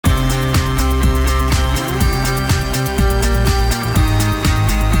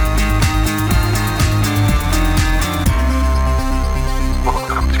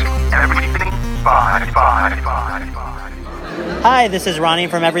Hi, this is Ronnie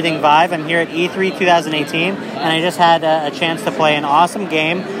from Everything Vive. I'm here at E3 2018, and I just had a chance to play an awesome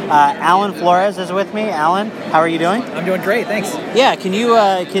game. Alan Flores is with me. Alan, how are you doing? I'm doing great, thanks. Yeah, could you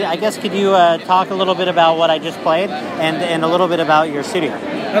talk a little bit about what I just played and a little bit about your studio?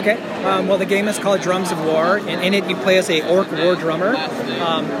 Okay. Well, the game is called Drums of War, and in it you play as a orc war drummer.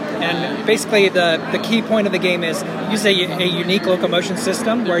 And basically the key point of the game is use a unique locomotion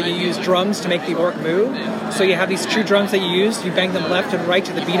system where you use drums to make the orc move. So you have these two drums that you use, you bang them left and right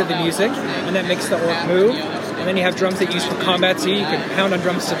to the beat of the music, and that makes the orc move. And then you have drums that you use for combat, so you can pound on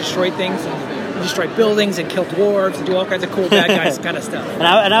drums to destroy things, and destroy buildings and kill dwarves and do all kinds of cool bad guys kind of stuff. And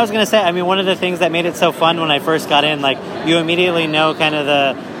I was going to say, I mean, one of the things that made it so fun when I first got in, like, you immediately know kind of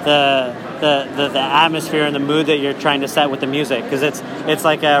the atmosphere and the mood that you're trying to set with the music, because it's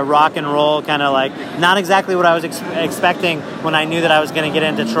like a rock and roll kind of, like, not exactly what I was expecting when I knew that I was going to get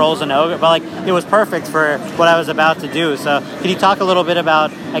into Trolls and Ogre, but like it was perfect for what I was about to do. So can you talk a little bit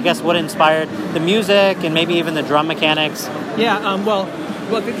about, I guess, what inspired the music and maybe even the drum mechanics? Yeah, well,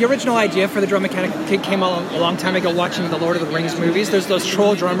 the original idea for the drum mechanic came a long time ago watching the Lord of the Rings movies. There's those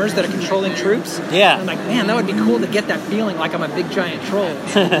troll drummers that are controlling troops. Yeah. And I'm like, man, that would be cool to get that feeling like I'm a big giant troll.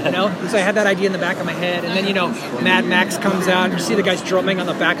 You know? So I had that idea in the back of my head. And then, Mad Max comes out and you see the guys drumming on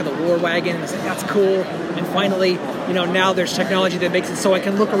the back of the war wagon. And it's like, that's cool. And finally, now there's technology that makes it so I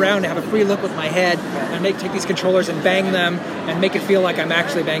can look around and have a free look with my head and take these controllers and bang them and make it feel like I'm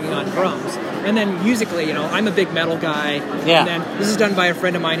actually banging on drums. And then musically, I'm a big metal guy. Yeah. And then this is done by a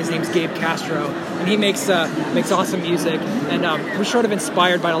friend of mine. His name's Gabe Castro, and he makes awesome music. And we're sort of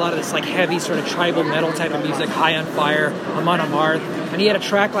inspired by a lot of this like heavy sort of tribal metal type of music, High on Fire, Amon Amarth. And he had a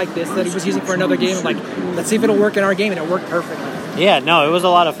track like this that he was using for another game. I'm like, let's see if it'll work in our game, and it worked perfectly. Yeah, no, it was a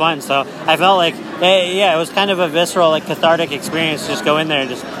lot of fun. So I felt like, it was kind of a visceral, like, cathartic experience. Just go in there and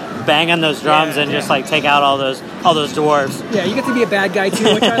just bang on those drums and just like take out all those dwarves. Yeah, you get to be a bad guy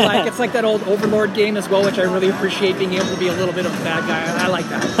too, which I like. It's like that old Overlord game as well, which I really appreciate, being able to be a little bit of a bad guy. I like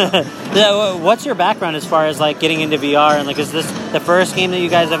that. What's your background as far as like getting into VR, and like, is this the first game that you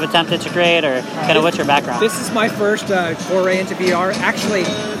guys have attempted to create, or kind of what's your background? This is my first foray into VR. Actually,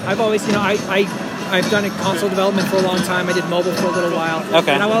 I've always, I've done console development for a long time. I did mobile for a little while.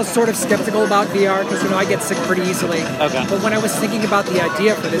 Okay. And I was sort of skeptical about VR because, I get sick pretty easily. Okay. But when I was thinking about the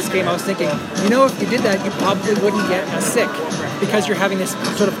idea for this game, I was thinking, if you did that, you probably wouldn't get as sick because you're having this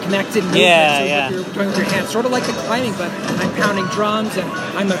sort of connected movement that you're doing with your hands. Sort of like the climbing, but I'm pounding drums and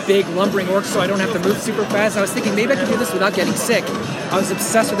I'm a big lumbering orc, so I don't have to move super fast. I was thinking maybe I could do this without getting sick. I was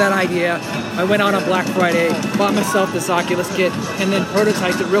obsessed with that idea. I went on Black Friday, bought myself this Oculus kit, and then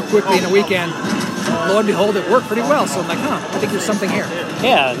prototyped it real quickly in a weekend. Lo and behold, it worked pretty well. So I'm like, I think there's something here.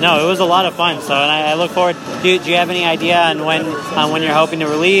 Yeah, no, it was a lot of fun. So, and I look forward. Do you have any idea on when you're hoping to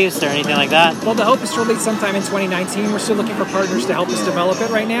release or anything like that? Well, the hope is to release sometime in 2019. We're still looking for partners to help us develop it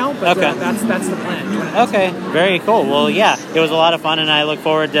right now. But that's the plan. Okay, very cool. Well, yeah, it was a lot of fun, and I look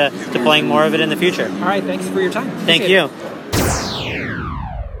forward to playing more of it in the future. All right, thanks for your time. Thank you.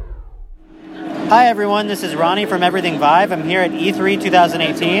 Hi everyone, this is Ronnie from Everything Vive. I'm here at E3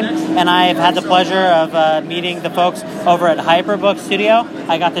 2018, and I've had the pleasure of meeting the folks over at Hyperbook Studio.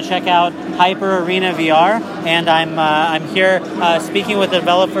 I got to check out Hyper Arena VR, and I'm here speaking with the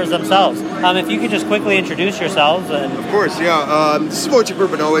developers themselves. If you could just quickly introduce yourselves. Of course, yeah. This is Wojciech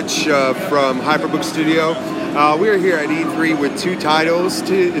Rubinowicz from Hyperbook Studio. We are here at E3 with two titles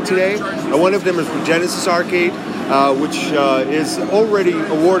today. One of them is the Genesis Arcade, which is already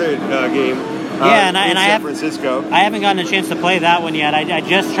awarded game. In San Francisco. I haven't gotten a chance to play that one yet. I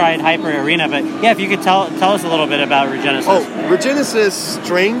just tried Hyper Arena, but yeah, if you could tell us a little bit about Regenesis. Regenesis'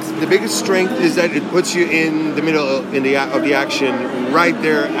 strength, the biggest strength is that it puts you in the middle of the action right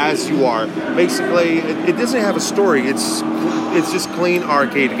there as you are. Basically, it doesn't have a story. It's just clean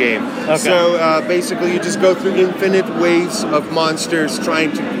arcade game. Okay. So basically, you just go through infinite waves of monsters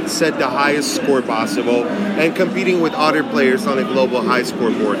trying to set the highest score possible and competing with other players on a global high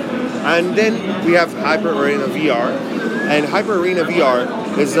scoreboard. And then we have Hyper Arena VR. And Hyper Arena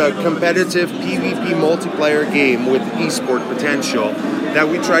VR is a competitive PvP multiplayer game with esport potential that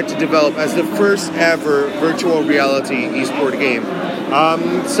we tried to develop as the first ever virtual reality esport game.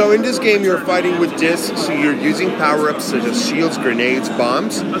 So in this game, you're fighting with discs, so you're using power-ups such as shields, grenades,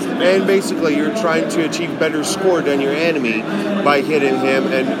 bombs, and basically you're trying to achieve better score than your enemy by hitting him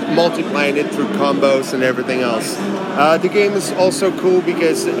and multiplying it through combos and everything else. The game is also cool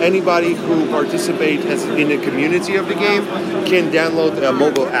because anybody who participates in the community of the game can download a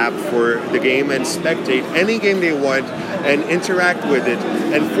mobile app for the game and spectate any game they want and interact with it.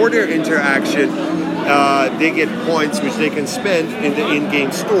 And for their interaction, they get points which they can spend in the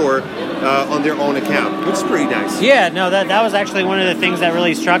in-game store on their own account, which is pretty nice. Yeah, no, that was actually one of the things that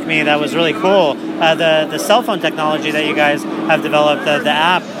really struck me that was really cool. The cell phone technology that you guys have developed, the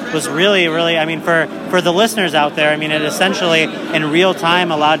app, was really, really, I mean, for the listeners out there, I mean, it essentially in real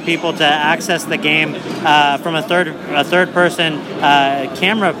time allowed people to access the game from a third person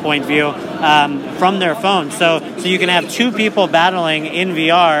camera point view from their phone. So you can have two people battling in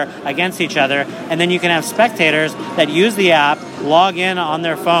VR against each other, and then you can have spectators that use the app, log in on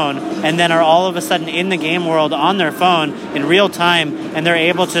their phone, and then are all of a sudden in the game world on their phone in real time, and they're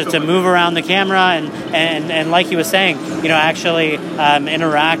able to move around the camera and like he was saying, actually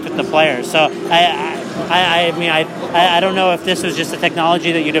interact with the players. So I mean, I don't know if this was just a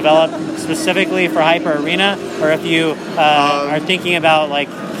technology that you developed specifically for Hyper Arena, or if you are thinking about like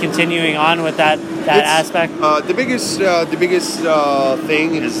continuing on with that aspect. The biggest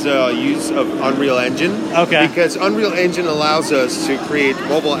thing is use of Unreal Engine. Okay. Because Unreal Engine allows us to create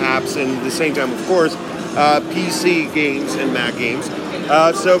mobile apps and at the same time, of course, PC games and Mac games.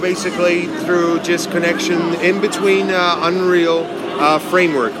 So basically, through just connection in between Unreal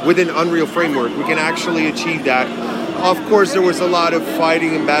framework, within Unreal framework, we can actually achieve that. Of course, there was a lot of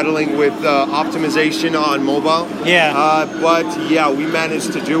fighting and battling with optimization on mobile. Yeah. But yeah, we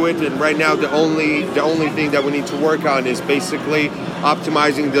managed to do it, and right now the only thing that we need to work on is basically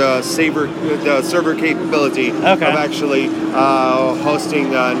optimizing the server capability of actually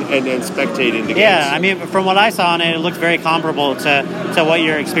hosting and spectating the games. Yeah, I mean, from what I saw on it, it looked very comparable to what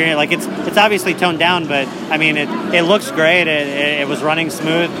you're experiencing. Like it's obviously toned down, but I mean, it looks great. It was running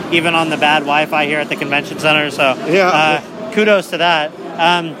smooth, even on the bad Wi-Fi here at the convention center. So kudos to that.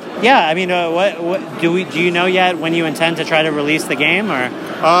 Yeah, I mean, what do you know yet when you intend to try to release the game, or?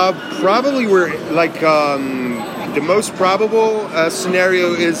 Probably we're like the most probable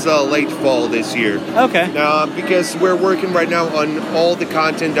scenario is late fall this year. Okay. Because we're working right now on all the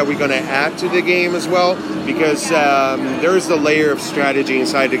content that we're going to add to the game as well. Because there is a layer of strategy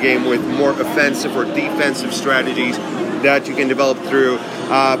inside the game with more offensive or defensive strategies that you can develop through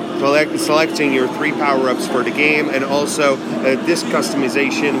selecting your 3 power-ups for the game, and also disc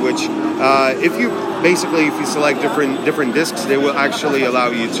customization, which if you select different discs, they will actually allow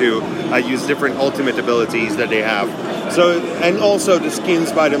you to use different ultimate abilities that they have. So, and also the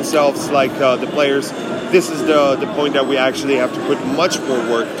skins by themselves, like the players, this is the point that we actually have to put much more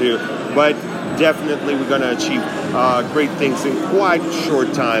work to, but definitely we're going to achieve great things in quite a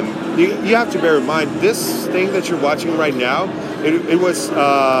short time. You have to bear in mind, this thing that you're watching right now, it was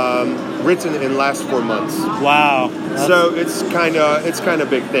written in the last 4 months. Wow. So it's kind of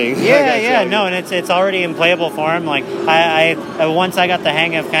big thing. Yeah, no, and it's already in playable form. Like I once I got the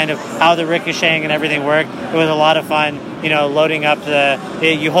hang of kind of how the ricocheting and everything worked, it was a lot of fun. Loading up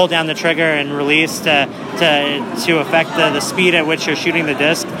you hold down the trigger and release to affect the speed at which you're shooting the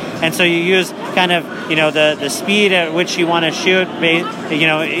disc, and so you use kind of the speed at which you want to shoot,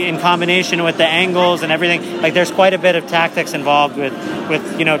 in combination with the angles and everything. Like there's quite a bit of tactics involved with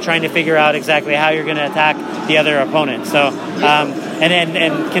trying to figure out exactly how you're going to attack the other opponent. So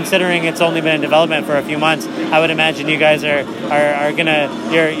and considering it's only been in development for a few months, I would imagine you guys are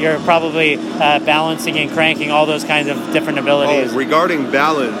you're probably balancing and cranking all those kinds of different abilities. Regarding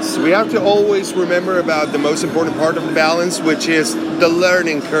balance, we have to always remember about the most important part of the balance, which is the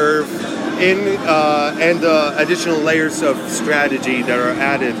learning curve and the additional layers of strategy that are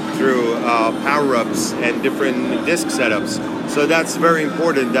added through power-ups and different disc setups. So that's very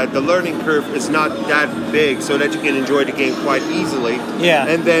important, that the learning curve is not that big, so that you can enjoy the game quite easily. Yeah.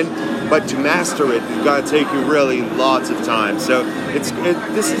 And then, but to master it, it's got to take you really lots of time. So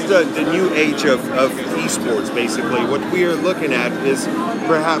this is the new age of esports, basically. What we are looking at is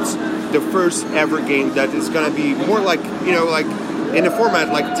perhaps the first ever game that is going to be more like, like in a format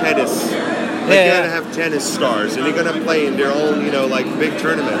like tennis. They're going to have tennis stars, and they're going to play in their own, like big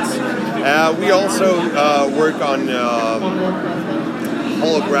tournaments. We also work on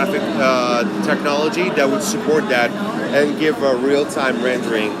holographic technology that would support that and give a real-time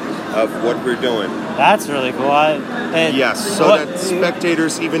rendering of what we're doing. That's really cool. Yes, so that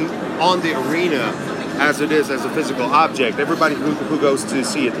spectators, even on the arena, as it is as a physical object, everybody who goes to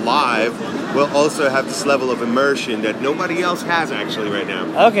see it live will also have this level of immersion that nobody else has actually right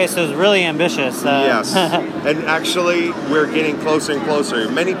now. Okay, so it's really ambitious. Yes, and actually we're getting closer and closer.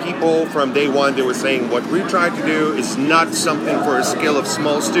 Many people from day one, they were saying what we tried to do is not something for a scale of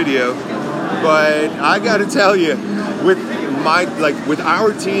small studio, but I got to tell you, with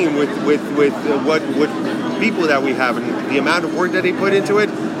our team, with what people that we have and the amount of work that they put into it,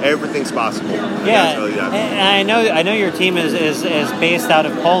 everything's possible. Yeah, and I know your team is based out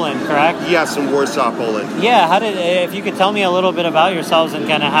of Poland, correct? Yes, in Warsaw, Poland. Yeah, if you could tell me a little bit about yourselves and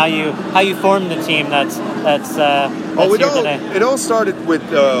kind of how you formed the team that's here today. It all started with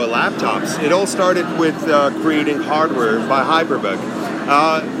laptops. It all started with creating hardware by Hyperbook.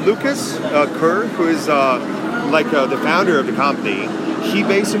 Lucas Kerr, who is the founder of the company, he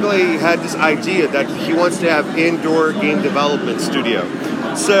basically had this idea that he wants to have indoor game development studio.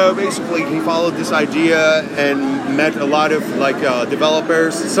 So basically, he followed this idea and met a lot of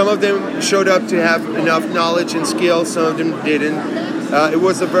developers. Some of them showed up to have enough knowledge and skill. Some of them didn't. It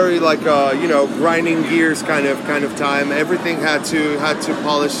was a very grinding gears kind of time. Everything had to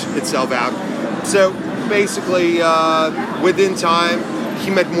polish itself out. So basically, within time, he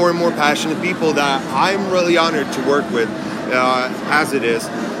met more and more passionate people that I'm really honored to work with, as it is.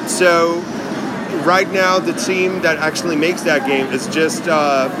 So right now, the team that actually makes that game is just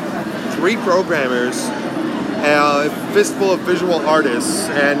 3 programmers, a fistful of visual artists,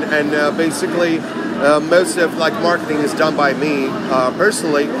 and basically most of marketing is done by me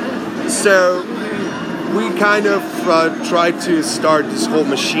personally. So we kind of tried to start this whole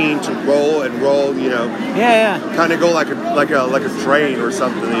machine to roll, kind of go like a train or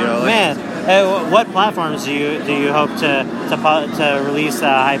something, Man. What platforms do you hope to release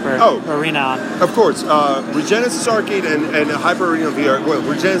Hyper Arena on? Of course, Regenesis Arcade and Hyper Arena VR. Well,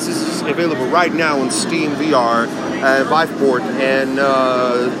 Regenesis is available right now on Steam VR, Viveport, and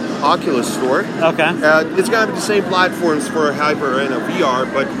Oculus Store. Okay. It's going to be the same platforms for Hyper Arena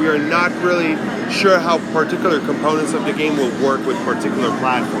VR, but we are not really sure how particular components of the game will work with particular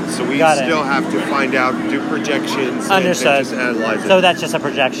platforms. So we still have to find out, do projections, Understood. and just analyze it. So that's just a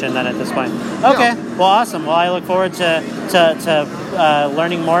projection then at this point. Okay. Yeah. Well, awesome. Well, I look forward to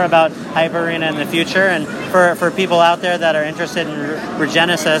learning more about Hyper Arena in the future. And for people out there that are interested in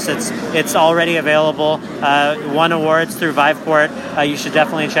Regenesis, it's already available. Won awards through Viveport. You should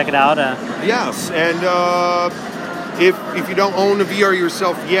definitely check it out. Yes, and if you don't own a VR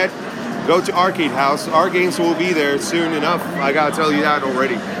yourself yet, go to Arcade House. Our games will be there soon enough. I gotta tell you that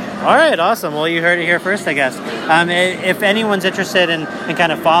already. All right, awesome. Well, you heard it here first, I guess. If anyone's interested in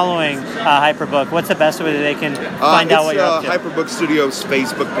kind of following Hyperbook, what's the best way that they can find out what you're up to? Hyperbook Studio's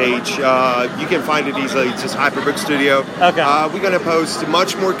Facebook page. You can find it easily. It's just Hyperbook Studio. Okay. We're going to post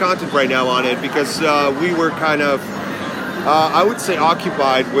much more content right now on it because we were kind of, I would say,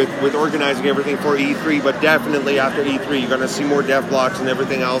 occupied with organizing everything for E3, but definitely after E3, you're going to see more dev blogs and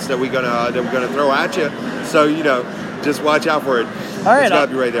everything else that we're gonna throw at you. So, just watch out for it. All right. It's got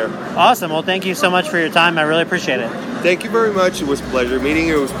to be right there. Awesome. Well, thank you so much for your time. I really appreciate it. Thank you very much. It was a pleasure meeting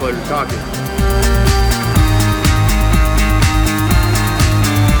you. It was a pleasure talking.